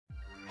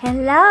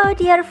Hello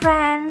dear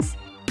friends!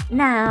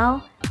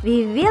 Now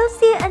we will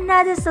see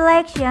another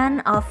selection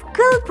of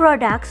cool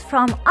products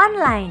from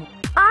online.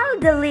 All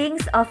the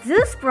links of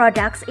those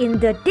products in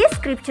the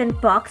description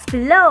box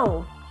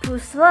below.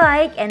 Push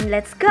like and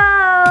let's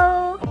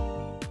go!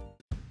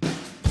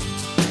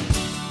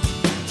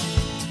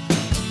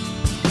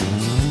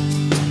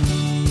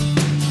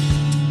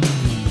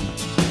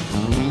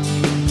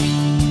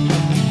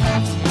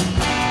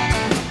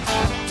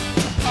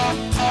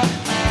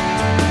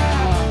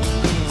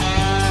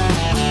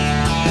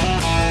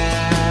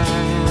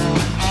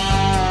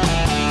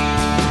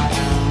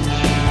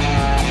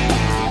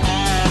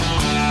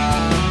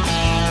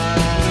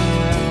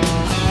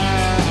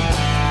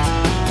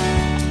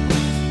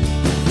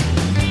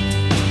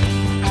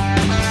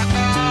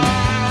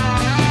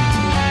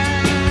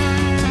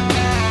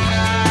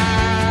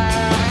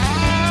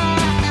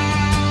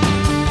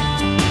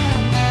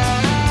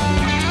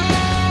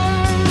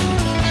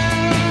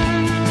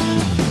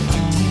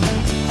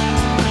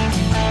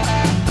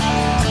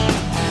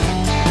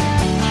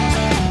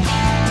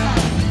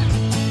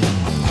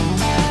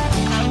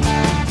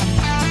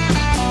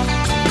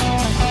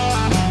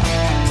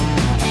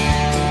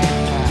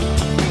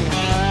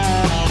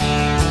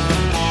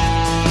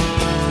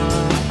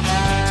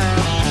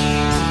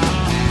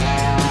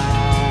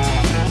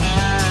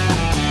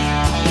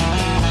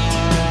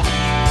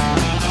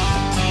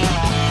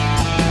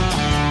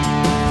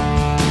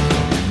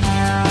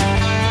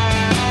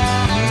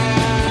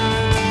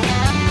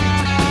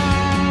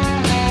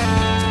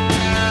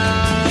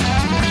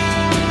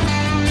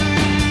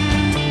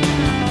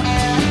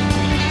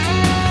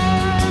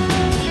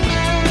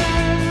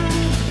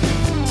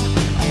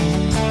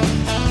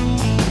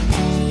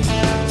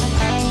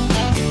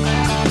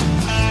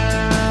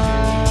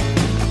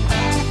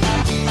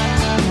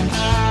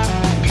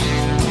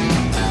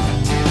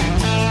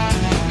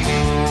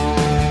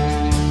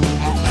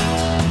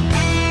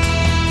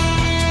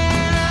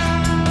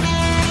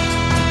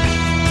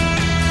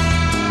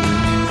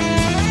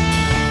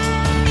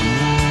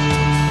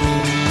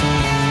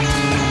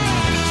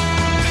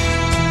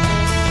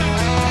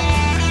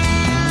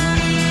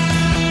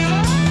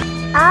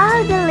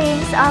 All the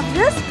links of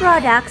those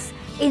products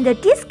in the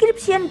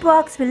description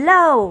box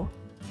below.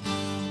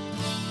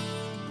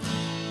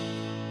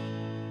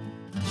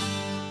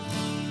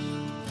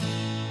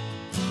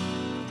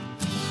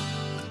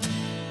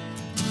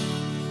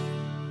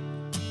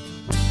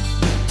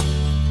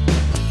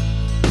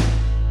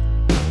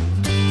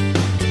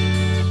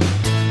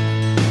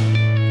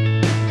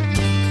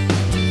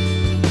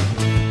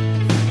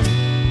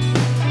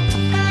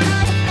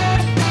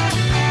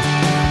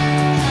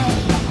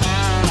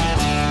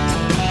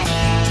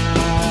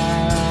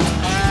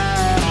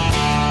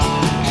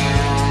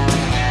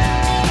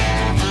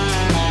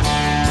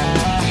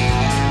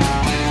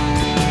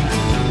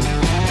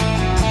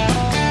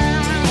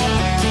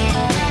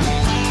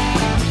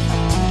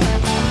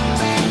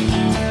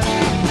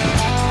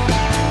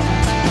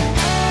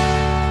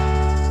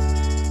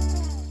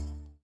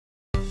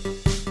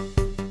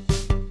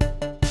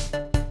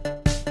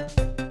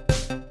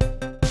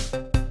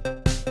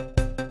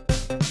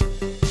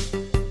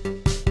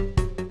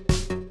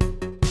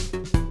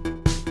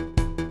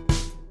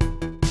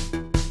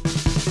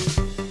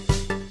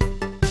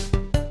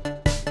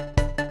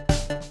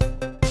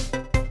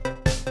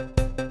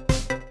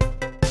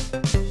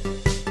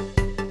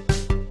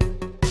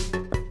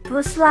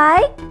 Push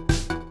like.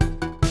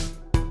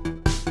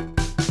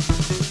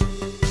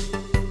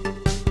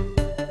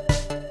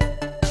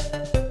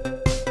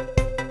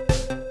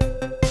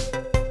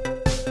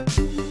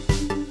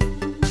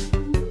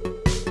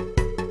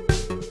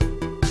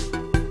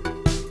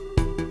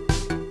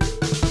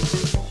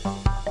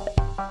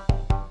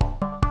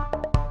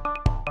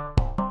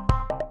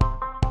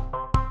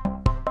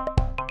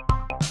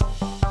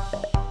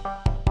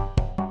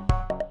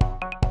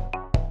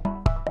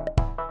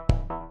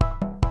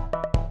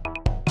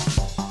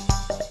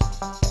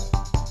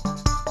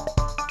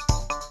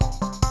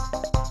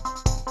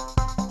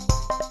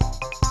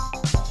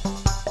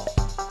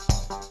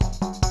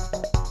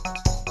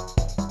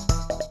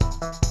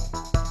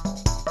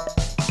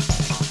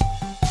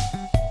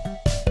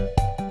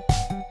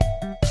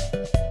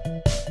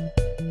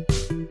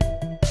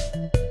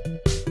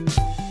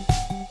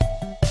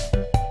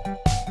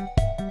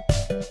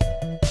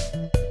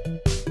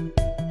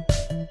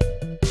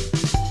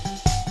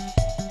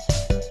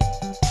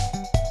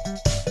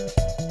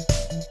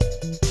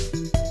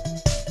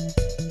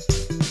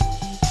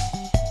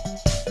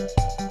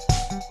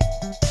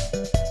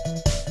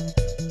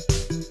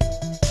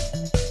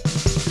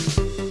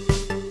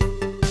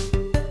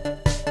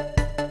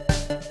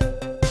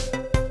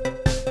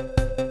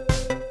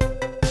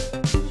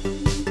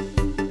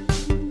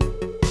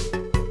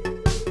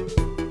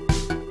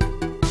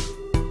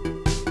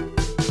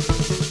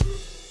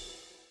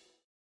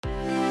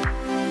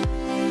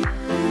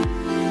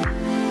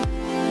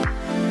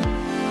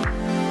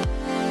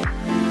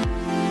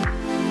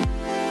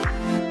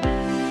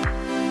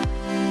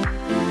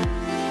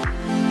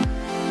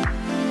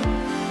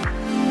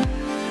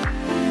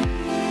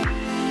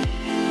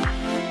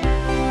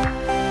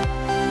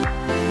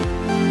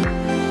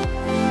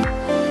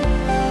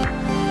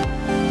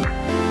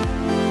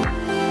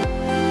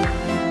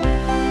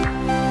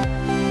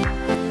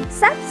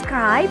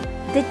 subscribe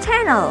the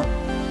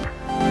channel.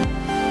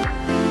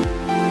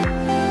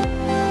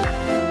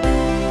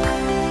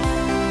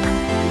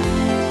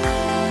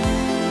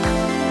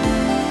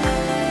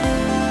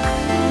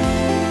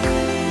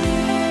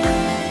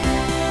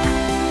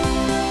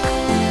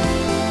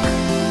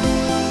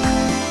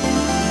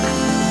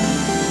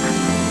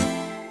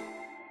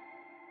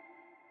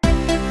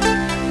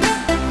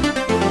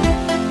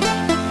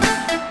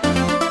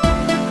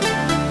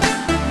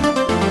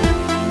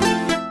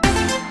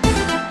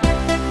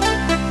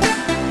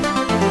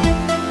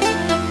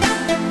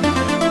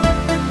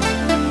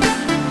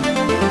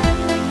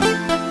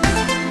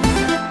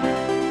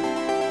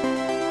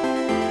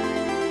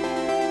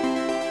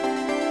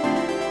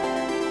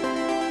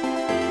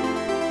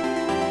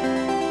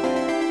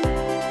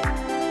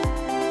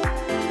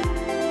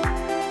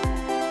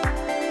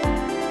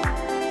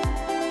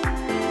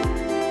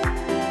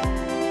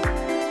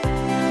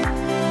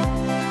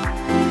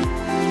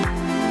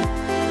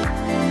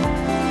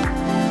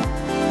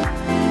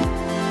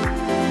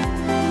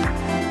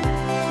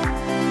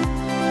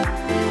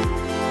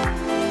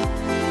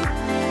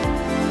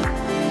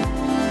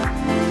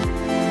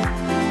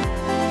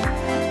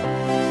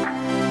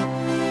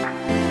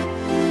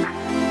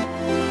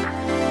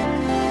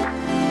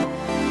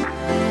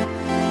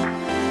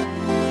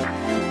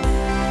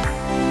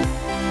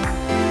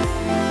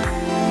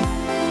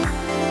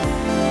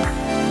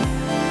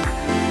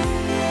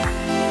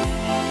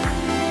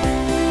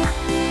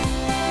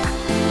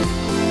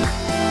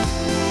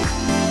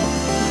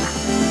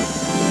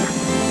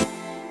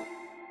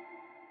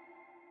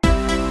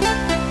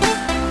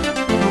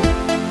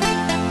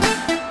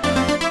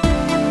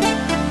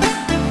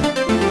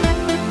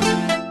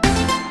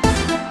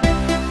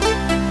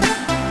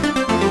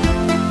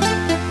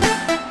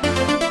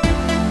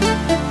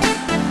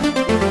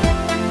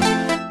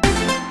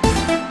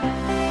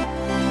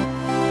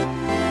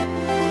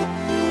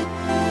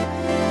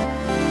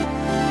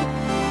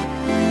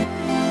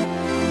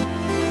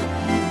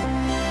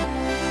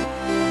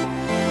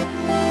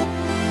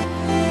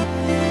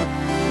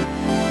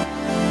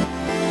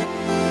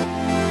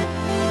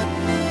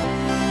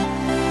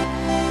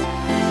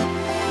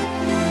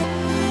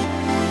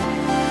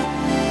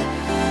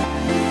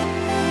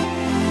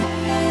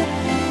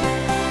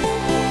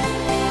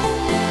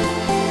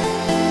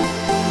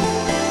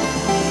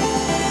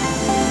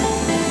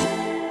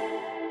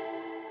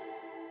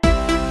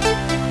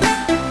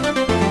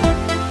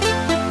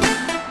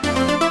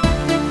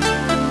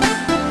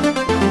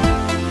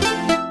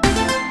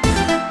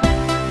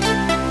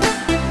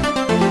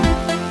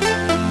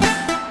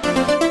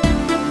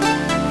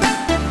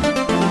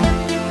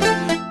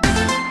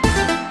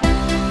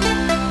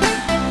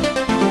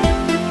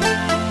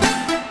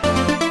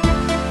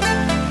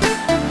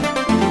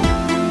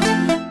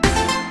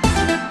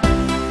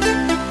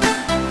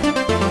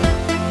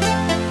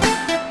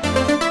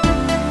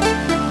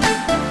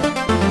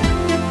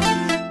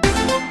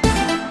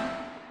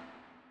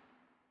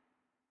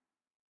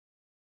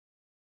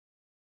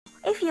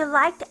 If you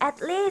liked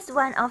at least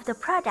one of the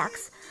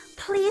products,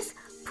 please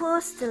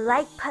push the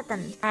like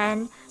button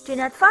and do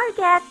not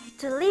forget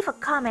to leave a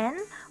comment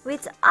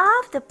which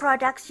of the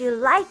products you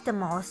like the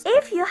most.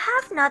 If you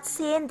have not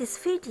seen this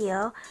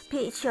video,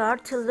 be sure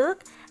to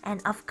look,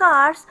 and of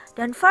course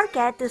don't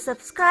forget to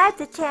subscribe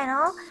the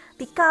channel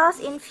because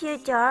in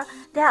future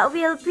there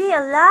will be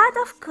a lot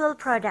of cool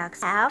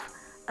products. Have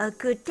a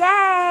good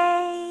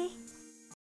day!